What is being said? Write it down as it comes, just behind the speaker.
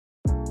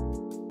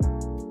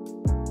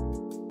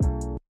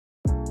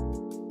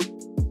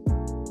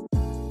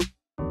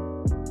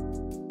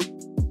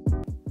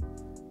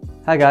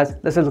Hi guys,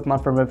 this is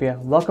Lukman from Revere.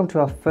 Welcome to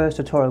our first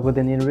tutorial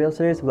within the Unreal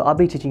series where I'll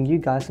be teaching you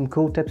guys some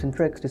cool tips and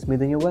tricks to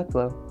smoothen your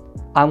workflow.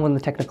 I'm one of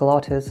the technical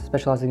artists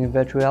specializing in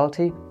virtual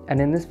reality,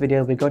 and in this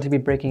video we're going to be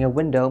breaking a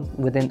window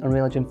within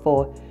Unreal Engine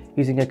 4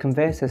 using a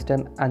conveyor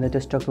system and a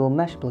destructible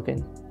mesh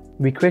plugin.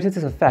 We created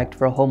this effect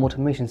for a home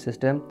automation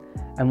system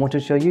and wanted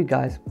to show you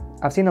guys.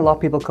 I've seen a lot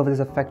of people cover this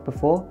effect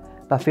before,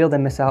 but I feel they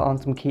miss out on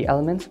some key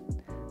elements.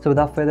 So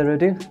without further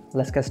ado,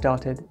 let's get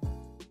started.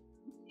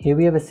 Here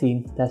we have a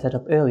scene that I set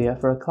up earlier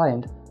for a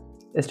client.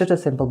 It's just a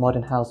simple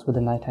modern house with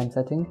a nighttime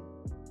setting.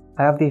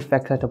 I have the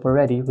effect set up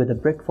already where the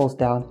brick falls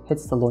down,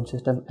 hits the launch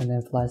system and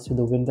then flies through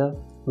the window,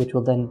 which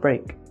will then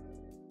break.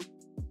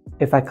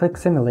 If I click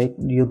simulate,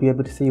 you'll be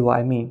able to see what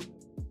I mean.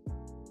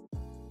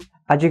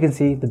 As you can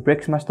see, the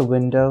brick smashed the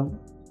window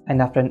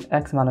and after an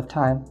X amount of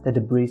time, the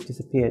debris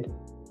disappeared.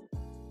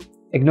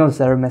 Ignore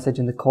the error message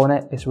in the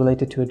corner, it's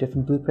related to a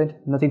different blueprint,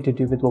 nothing to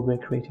do with what we're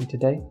creating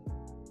today.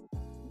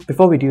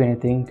 Before we do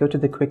anything, go to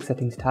the Quick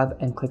Settings tab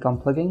and click on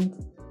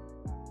Plugins.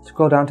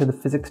 Scroll down to the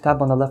Physics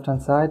tab on the left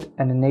hand side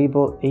and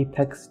enable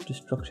Apex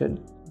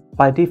Destruction.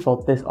 By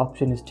default, this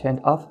option is turned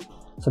off,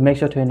 so make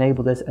sure to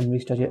enable this and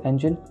restart your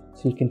engine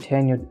so you can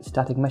turn your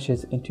static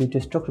meshes into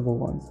destructible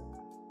ones.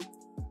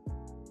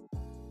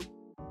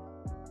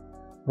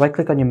 Right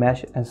click on your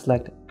mesh and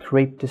select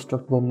Create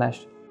Destructible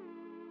Mesh.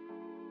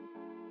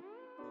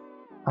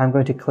 I'm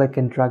going to click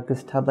and drag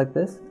this tab like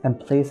this and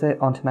place it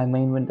onto my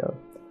main window.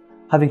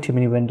 Having too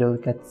many windows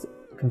gets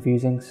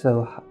confusing,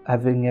 so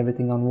having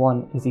everything on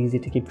one is easy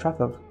to keep track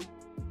of.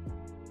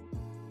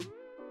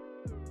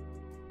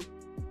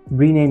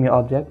 Rename your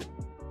object.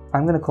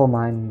 I'm going to call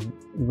mine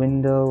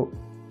window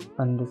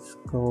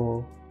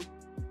underscore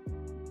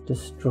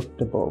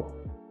destructible,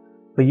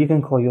 but you can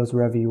call yours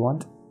wherever you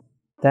want.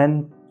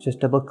 Then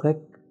just double click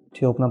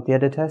to open up the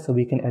editor so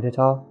we can edit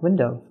our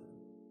window.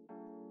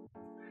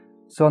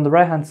 So on the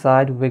right hand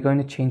side, we're going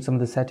to change some of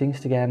the settings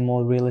to get a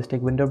more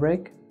realistic window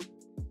break.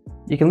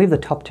 You can leave the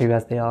top two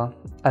as they are,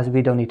 as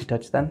we don't need to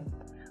touch them.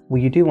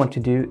 What you do want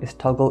to do is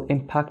toggle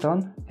impact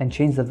on and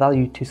change the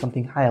value to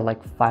something higher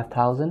like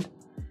 5000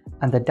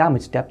 and the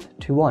damage depth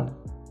to 1.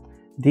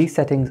 These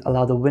settings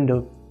allow the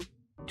window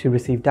to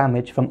receive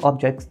damage from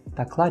objects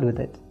that collide with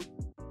it.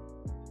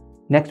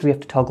 Next we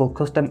have to toggle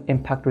custom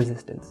impact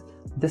resistance.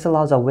 This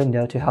allows our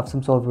window to have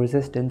some sort of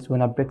resistance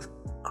when our bricks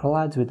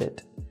collides with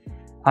it.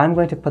 I'm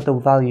going to put the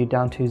value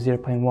down to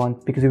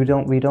 0.1 because we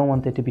don't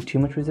want there to be too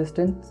much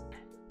resistance.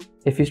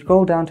 If you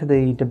scroll down to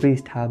the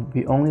debris tab,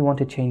 we only want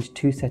to change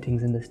two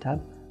settings in this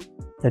tab,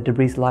 the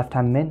debris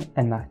lifetime min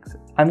and max.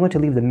 I'm going to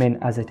leave the min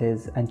as it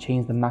is and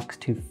change the max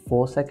to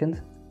 4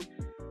 seconds.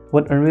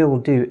 What Unreal will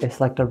do is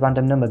select a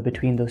random number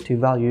between those two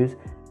values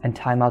and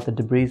time out the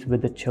debris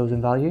with the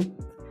chosen value.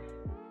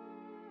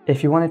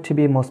 If you want it to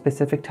be a more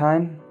specific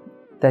time,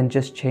 then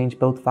just change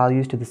both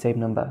values to the same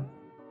number.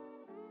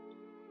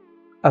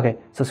 Okay,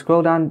 so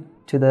scroll down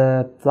to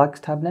the flags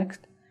tab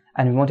next,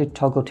 and we want to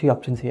toggle two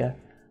options here.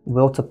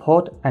 World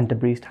support and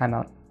debris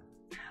timeout.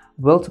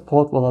 World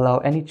support will allow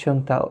any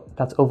chunk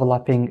that's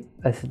overlapping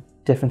a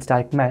different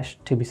static mesh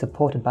to be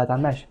supported by that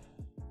mesh.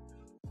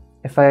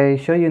 If I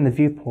show you in the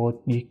viewport,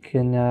 you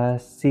can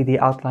see the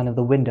outline of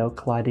the window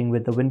colliding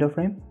with the window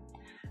frame.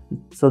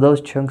 So those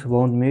chunks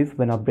won't move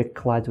when our brick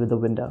collides with the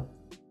window.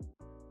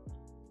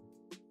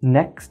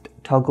 Next,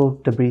 toggle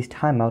debris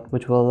timeout,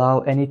 which will allow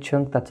any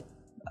chunk that's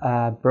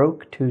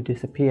broke to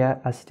disappear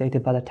as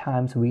stated by the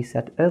times we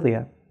set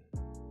earlier.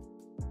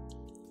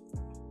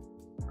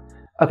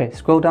 Okay,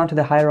 scroll down to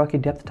the hierarchy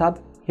depth tab.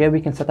 Here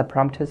we can set the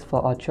parameters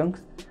for our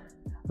chunks.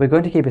 We're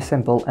going to keep it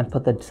simple and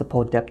put the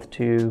support depth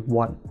to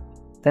 1.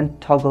 Then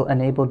toggle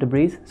enable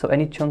debris, so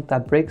any chunk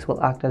that breaks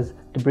will act as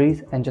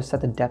debris and just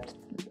set the depth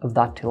of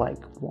that to like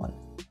 1.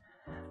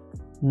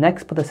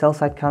 Next, put the cell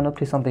site count up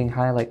to something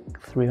high like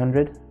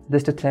 300.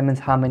 This determines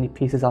how many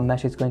pieces our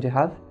mesh is going to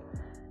have.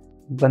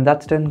 When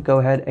that's done, go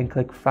ahead and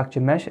click fracture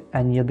mesh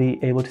and you'll be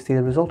able to see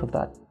the result of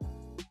that.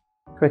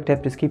 Quick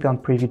tip, just keep it on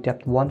preview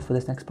depth 1 for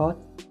this next part.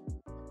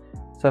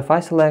 So if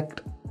I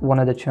select one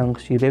of the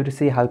chunks, you'll be able to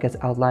see how it gets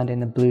outlined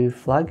in a blue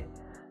flag.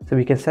 So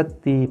we can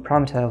set the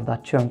parameter of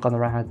that chunk on the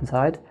right hand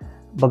side,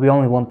 but we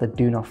only want the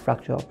do not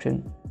fracture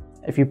option.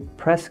 If you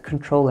press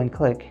Ctrl and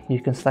click,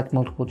 you can select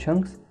multiple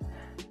chunks.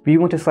 We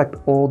want to select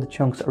all the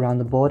chunks around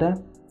the border,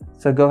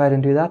 so go ahead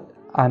and do that.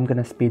 I'm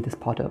going to speed this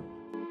part up.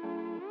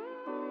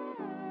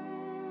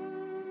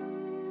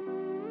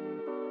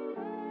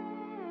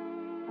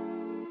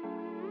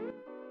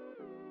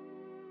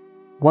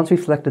 Once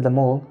we've selected them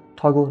all,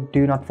 toggle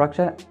do not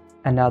fracture,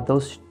 and now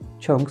those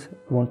chunks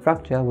won't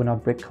fracture when our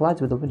brick collides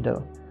with the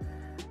window.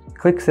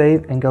 Click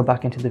save and go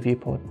back into the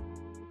viewport.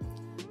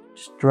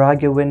 Just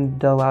drag your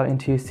window out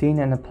into your scene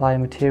and apply a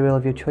material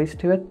of your choice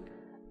to it.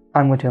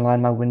 I'm going to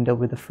align my window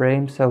with the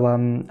frame, so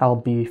I'll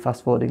be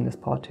fast forwarding this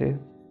part too.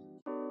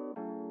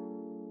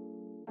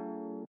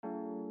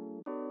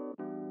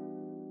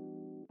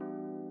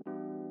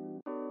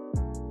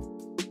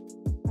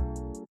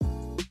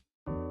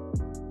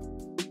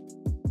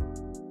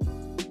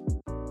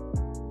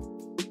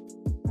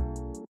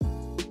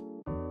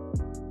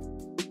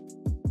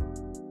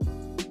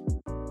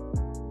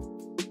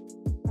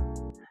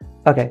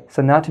 Okay,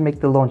 so now to make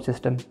the launch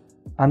system.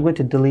 I'm going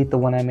to delete the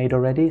one I made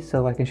already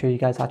so I can show you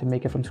guys how to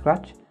make it from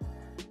scratch.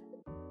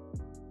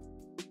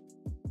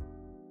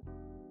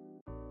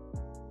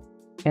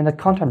 In the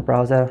content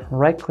browser,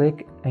 right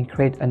click and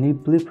create a new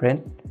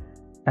blueprint,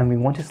 and we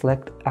want to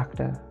select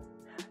actor.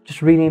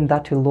 Just rename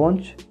that to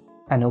launch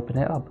and open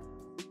it up.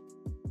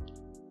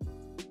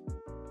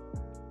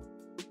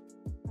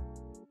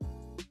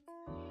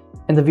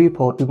 In the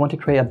viewport, we want to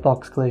create a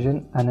box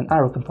collision and an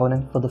arrow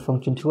component for the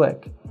function to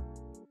work.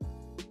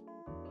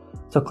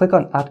 So click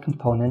on add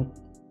component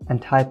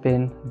and type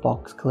in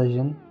box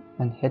collision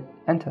and hit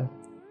enter.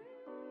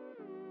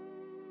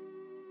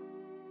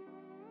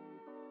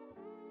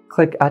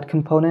 Click add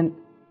component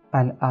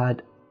and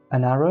add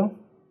an arrow.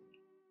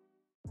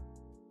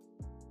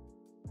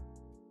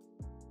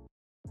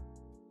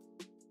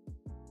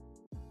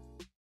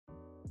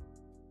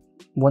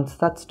 Once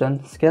that's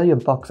done, scale your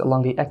box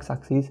along the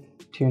x-axis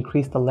to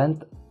increase the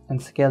length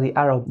and scale the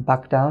arrow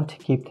back down to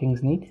keep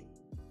things neat.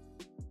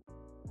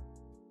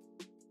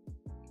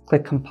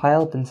 Click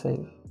compile, then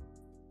save.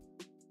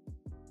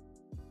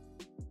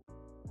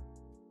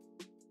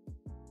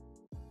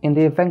 In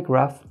the event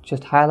graph,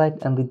 just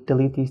highlight and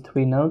delete these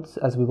 3 nodes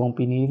as we won't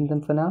be needing them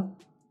for now.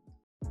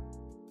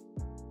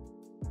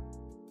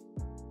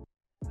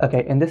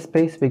 Okay, in this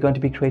space we're going to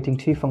be creating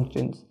 2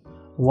 functions.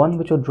 One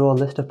which will draw a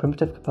list of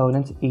primitive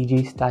components,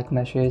 e.g. stack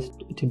meshes,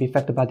 to be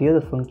affected by the other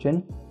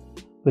function,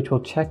 which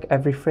will check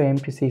every frame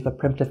to see if a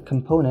primitive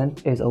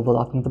component is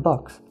overlapping the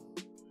box.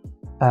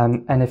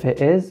 And if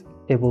it is,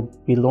 it will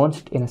be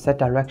launched in a set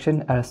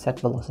direction at a set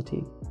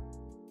velocity.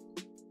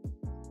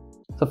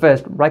 So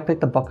first, right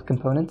click the box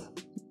components,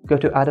 go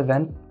to add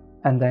event,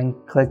 and then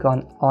click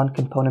on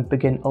component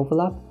begin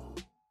overlap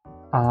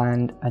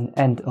and an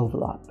end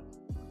overlap.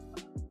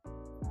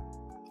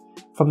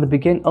 From the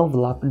begin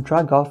overlap,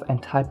 drag off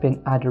and type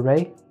in add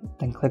array,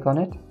 then click on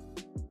it.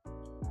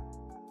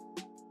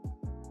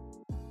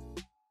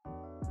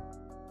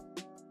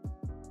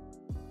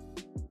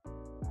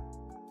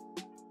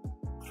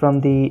 From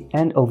the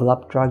end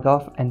overlap, drag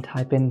off and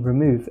type in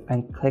remove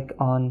and click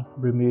on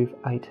remove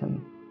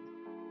item.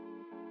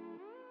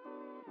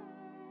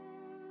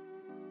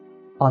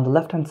 On the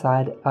left hand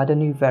side, add a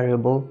new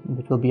variable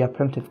which will be a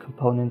primitive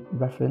component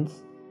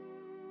reference.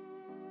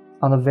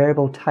 On the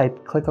variable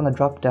type, click on the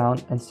drop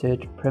down and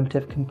search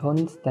primitive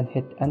components, then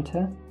hit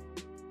enter.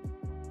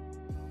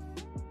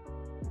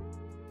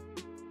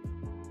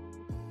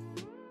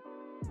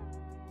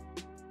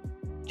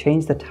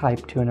 Change the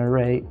type to an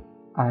array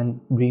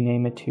and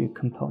rename it to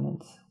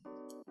components.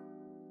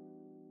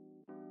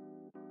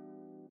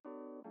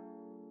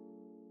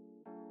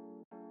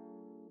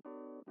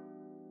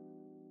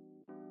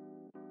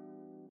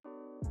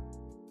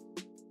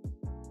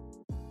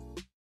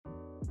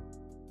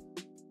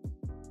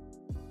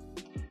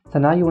 So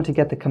now you want to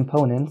get the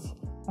components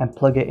and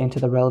plug it into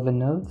the relevant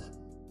nodes.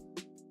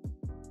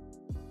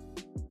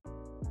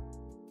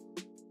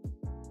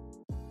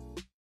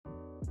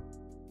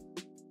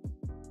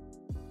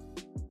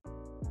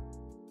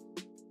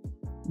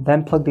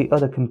 Then plug the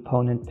other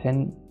component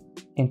pin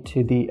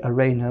into the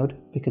array node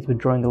because we're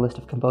drawing a list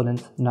of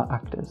components, not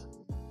actors.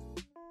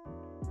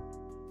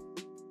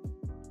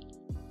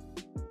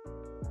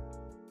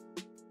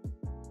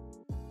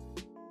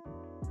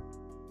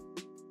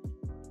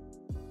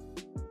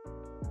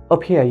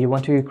 Up here, you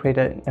want to create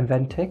an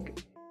event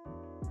tick.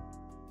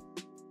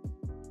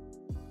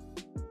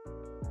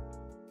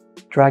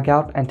 Drag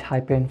out and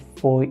type in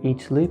for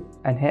each loop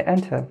and hit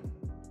enter.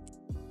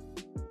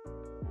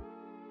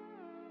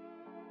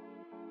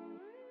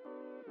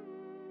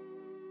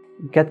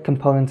 Get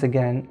components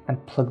again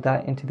and plug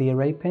that into the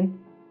array pin.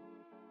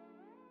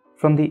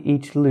 From the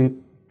each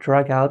loop,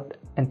 drag out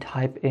and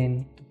type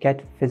in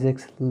get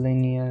physics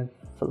linear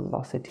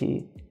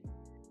velocity.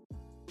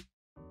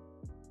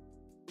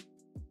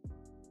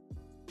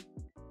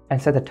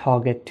 And set the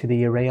target to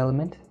the array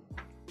element.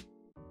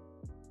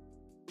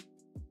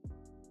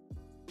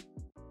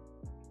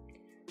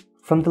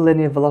 From the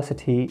linear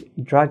velocity,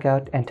 drag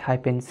out and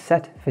type in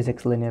set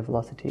physics linear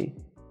velocity,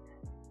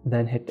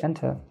 then hit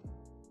enter.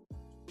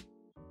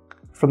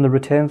 From the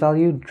return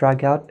value,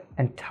 drag out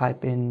and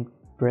type in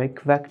break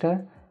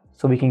vector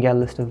so we can get a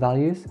list of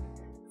values.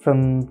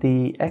 From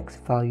the x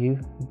value,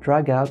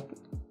 drag out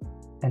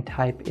and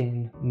type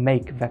in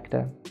make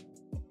vector.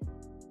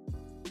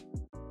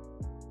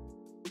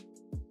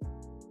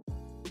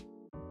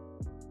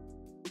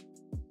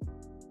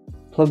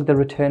 Plug the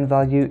return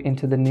value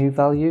into the new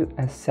value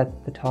and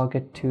set the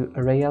target to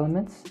array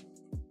elements.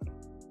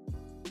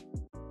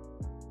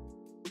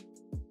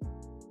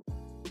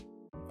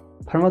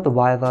 Promote the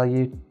y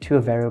value to a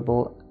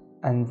variable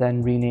and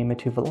then rename it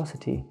to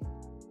velocity.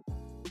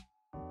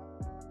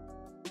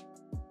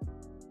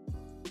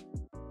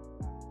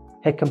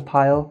 Hit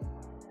compile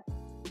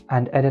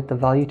and edit the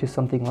value to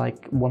something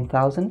like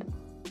 1000.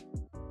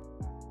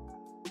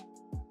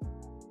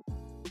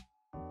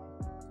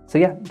 So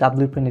yeah, that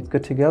blueprint is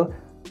good to go.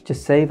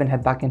 Just save and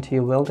head back into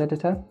your world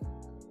editor.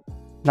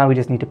 Now we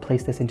just need to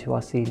place this into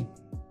our scene.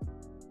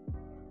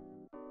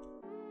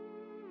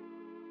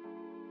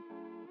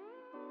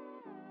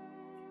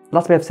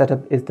 Last way of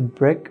setup is the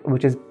brick,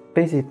 which is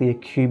basically a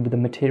cube with the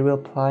material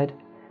applied.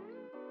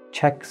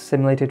 Check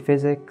simulated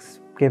physics,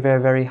 give it a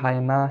very high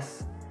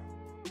mass,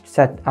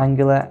 set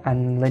angular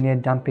and linear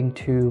damping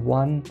to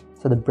 1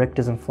 so the brick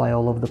doesn't fly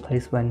all over the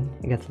place when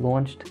it gets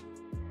launched,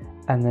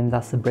 and then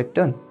that's the brick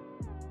done.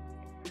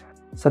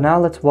 So now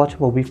let's watch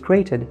what we've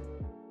created.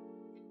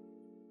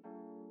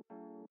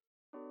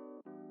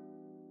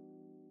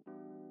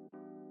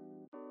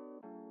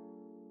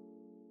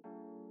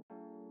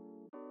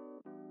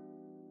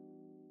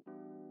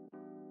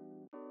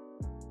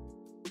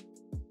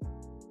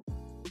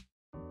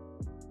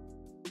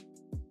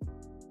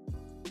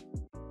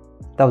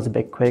 That was a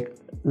bit quick.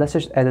 Let's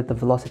just edit the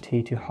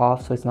velocity to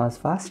half so it's not as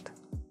fast.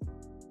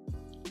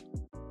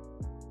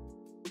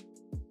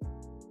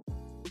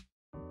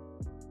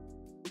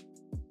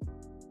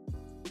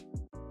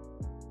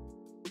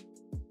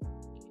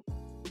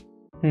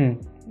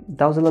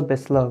 That was a little bit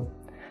slow,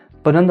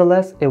 but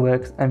nonetheless it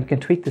works, and we can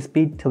tweak the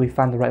speed till we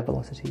find the right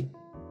velocity.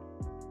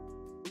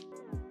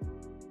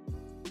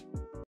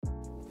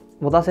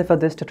 Well, that's it for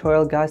this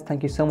tutorial, guys.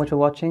 Thank you so much for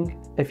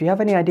watching. If you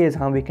have any ideas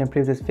how we can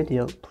improve this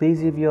video,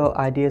 please leave your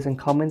ideas and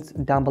comments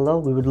down below.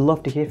 We would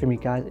love to hear from you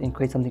guys and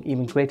create something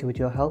even greater with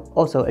your help.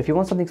 Also, if you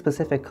want something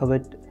specific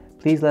covered,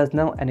 please let us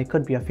know and it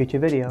could be a future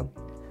video.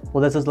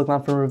 Well, this is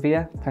Lookman from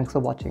Revere. Thanks for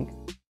watching.